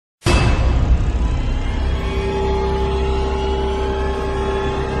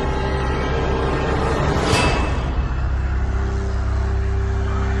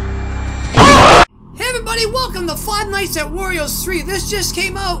nights at Wario's 3. This just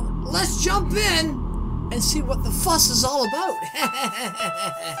came out. Let's jump in and see what the fuss is all about.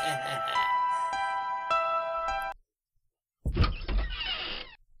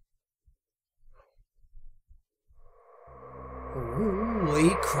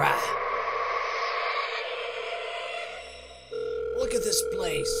 Holy crap. Look at this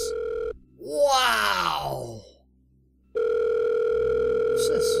place. Wow. What's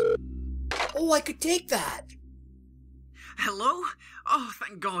this? Oh, I could take that. Hello? Oh,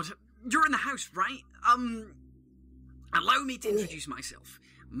 thank God. You're in the house, right? Allow me to introduce myself.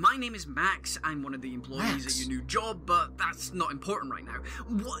 My name is Max. I'm one of the employees at your new job, but that's not important right now.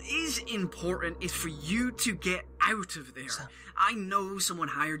 What is important is for you to get out of there. I know someone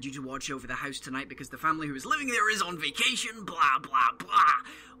hired you to watch over the house tonight because the family who is living there is on vacation, blah, blah, blah.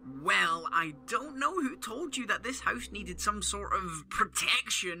 Well, I don't know who told you that this house needed some sort of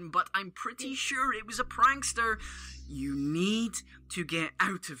protection, but I'm pretty sure it was a prankster. You need to get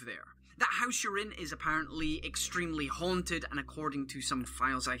out of there. That house you're in is apparently extremely haunted, and according to some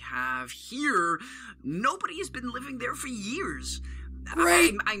files I have here, nobody has been living there for years.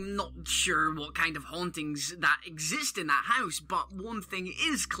 Right. I'm not sure what kind of hauntings that exist in that house, but one thing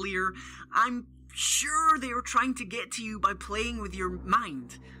is clear. I'm sure they are trying to get to you by playing with your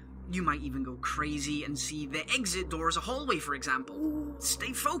mind. You might even go crazy and see the exit door as a hallway, for example.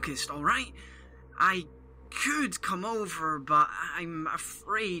 Stay focused, alright? I could come over, but I'm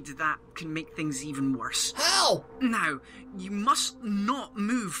afraid that can make things even worse. How? Now, you must not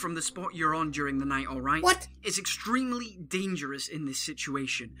move from the spot you're on during the night, alright? What? It's extremely dangerous in this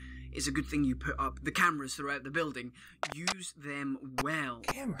situation. It's a good thing you put up the cameras throughout the building. Use them well.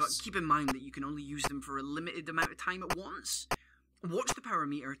 Cameras? But keep in mind that you can only use them for a limited amount of time at once. Watch the power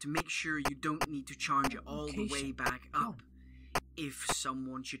meter to make sure you don't need to charge it all the way back up. If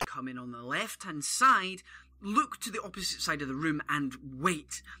someone should come in on the left-hand side, look to the opposite side of the room and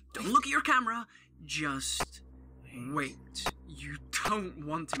wait. Don't look at your camera, just wait. You don't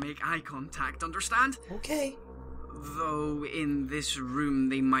want to make eye contact, understand? Okay. Though in this room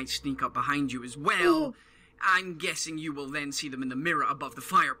they might sneak up behind you as well. I'm guessing you will then see them in the mirror above the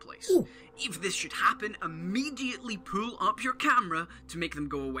fireplace. Ooh. If this should happen, immediately pull up your camera to make them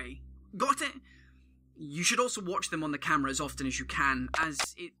go away. Got it? You should also watch them on the camera as often as you can,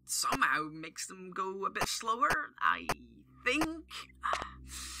 as it somehow makes them go a bit slower, I think.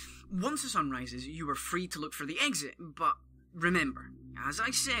 Once the sun rises, you are free to look for the exit, but remember, as I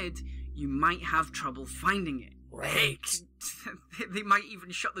said, you might have trouble finding it. Right. Heck, they might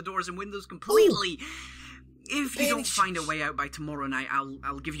even shut the doors and windows completely. Ooh. If you don't find a way out by tomorrow night,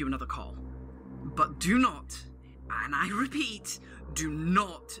 I'll give you another call. But do not, and I repeat, do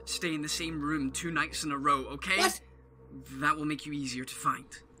not stay in the same room 2 nights in a row, okay? What? That will make you easier to find.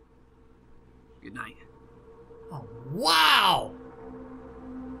 Good night. Oh, wow!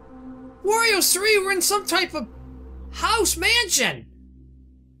 Wario 3, we're in some type of house mansion!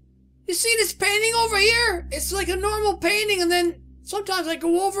 You see this painting over here? It's like a normal painting, and then sometimes I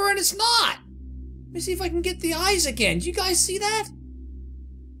go over and it's not. Let me see if I can get the eyes again. Do you guys see that?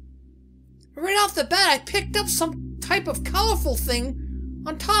 Right off the bat, I picked up some type of colorful thing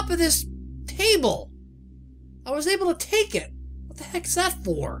on top of this table. I was able to take it. What the heck's that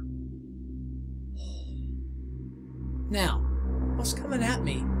for? Now, what's coming at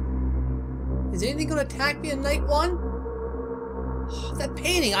me? Is anything going to attack me in night 1? Oh, that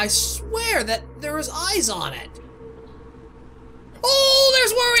painting, I swear that there is eyes on it. Oh,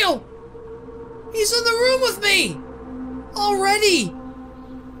 there's Wario! He's in the room with me! Already!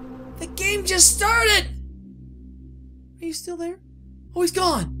 The game just started! Are you still there? Oh, he's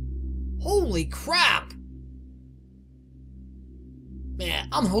gone! Holy crap! Man,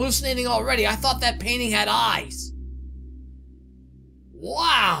 I'm hallucinating already. I thought that painting had eyes.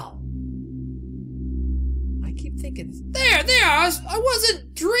 Wow! I keep thinking, there! I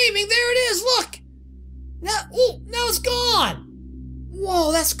wasn't dreaming. There it is, look! Now it's gone!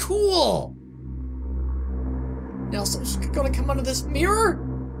 Whoa, that's cool! Now something's gonna come out of this mirror?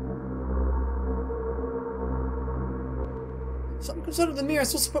 Something comes out of the mirror. I'm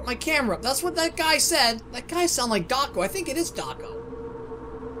supposed to put my camera up. That's what that guy said. That guy sounds like Daco. I think it is Daco.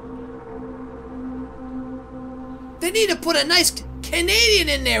 They need to put a nice Canadian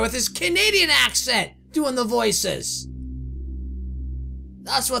in there with his Canadian accent doing the voices.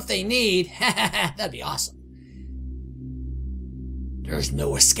 That's what they need. That'd be awesome. There's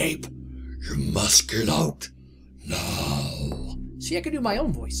no escape. You must get out now. See, I can do my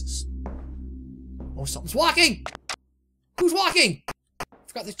own voices. Oh, something's walking. Who's walking?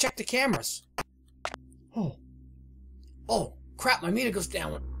 Forgot to check the cameras. Oh, crap, my meter goes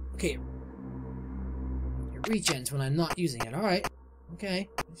down. Okay. Here It regens when I'm not using it. Alright. Okay.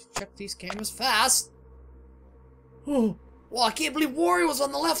 Let's check these cameras fast. Oh. Well, I can't believe Wario was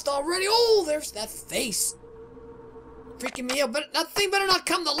on the left already. Oh, there's that face. Freaking me out. But that thing better not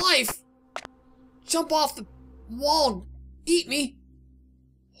come to life. Jump off the wall and eat me.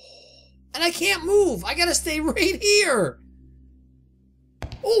 And I can't move. I gotta stay right here.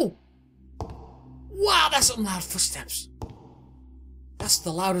 Oh. Wow, that's some loud footsteps. That's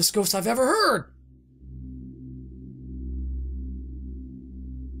the loudest ghost I've ever heard.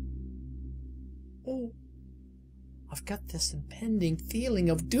 Oh. I've got this impending feeling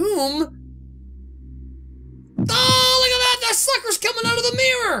of doom. Oh, look at that! That sucker's coming out of the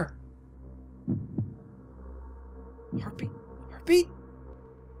mirror! Heartbeat? Heartbeat?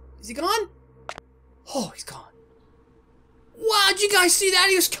 Is he gone? Oh, he's gone. Wow, did you guys see that?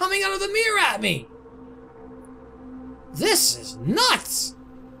 He was coming out of the mirror at me. This is nuts!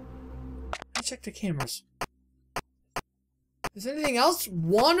 Let's check the cameras. Is anything else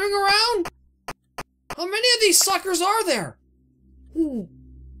wandering around? How many of these suckers are there? Ooh.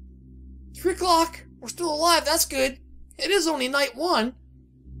 3 o'clock. We're still alive. That's good. It is only night 1.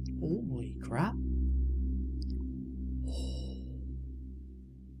 Holy crap.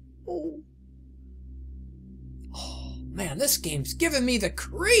 Oh. Oh, man, this game's giving me the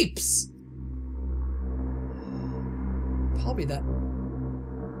creeps. Probably that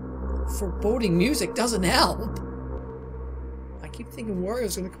foreboding music doesn't help. I keep thinking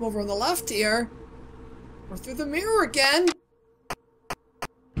Wario's gonna come over on the left here. Or through the mirror again.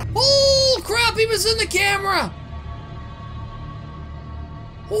 Oh crap, he was in the camera!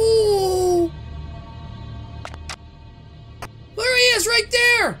 Oh! There he is right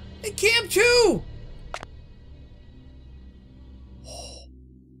there! In Camp 2! Oh.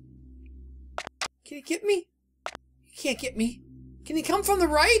 Can he get me? He can't get me. Can he come from the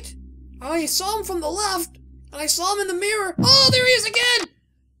right? I saw him from the left, and I saw him in the mirror. Oh, there he is again!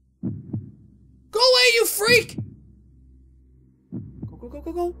 Go away, you freak! Go, go, go,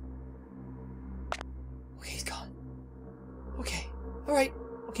 go, go. Okay, he's gone. Okay, alright.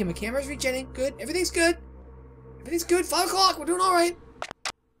 Okay, my camera's regenning. Good, everything's good. Everything's good. 5 o'clock, we're doing alright.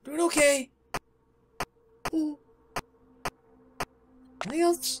 Doing okay. Ooh. Anything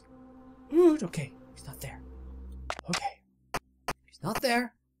else? Ooh, okay, he's not there. Okay. He's not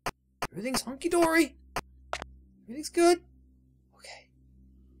there. Everything's hunky-dory. Everything's good. Okay.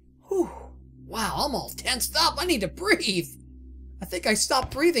 Whew. Wow, I'm all tensed up. I need to breathe. I think I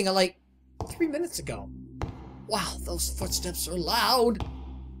stopped breathing like 3 minutes ago. Wow, those footsteps are loud.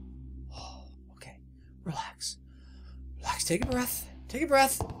 Oh, okay, relax. Relax, take a breath. Take a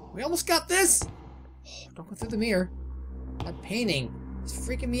breath. We almost got this. Oh, don't go through the mirror. That painting is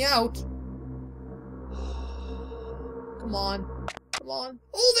freaking me out. Come on. Come on.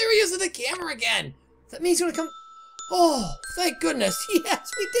 Oh, there he is in the camera again. That means he's gonna come. Oh, thank goodness. Yes,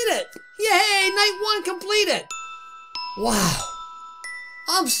 we did it. Yay, night 1 completed. Wow.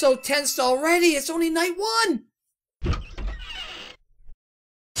 I'm so tensed already. It's only night 1.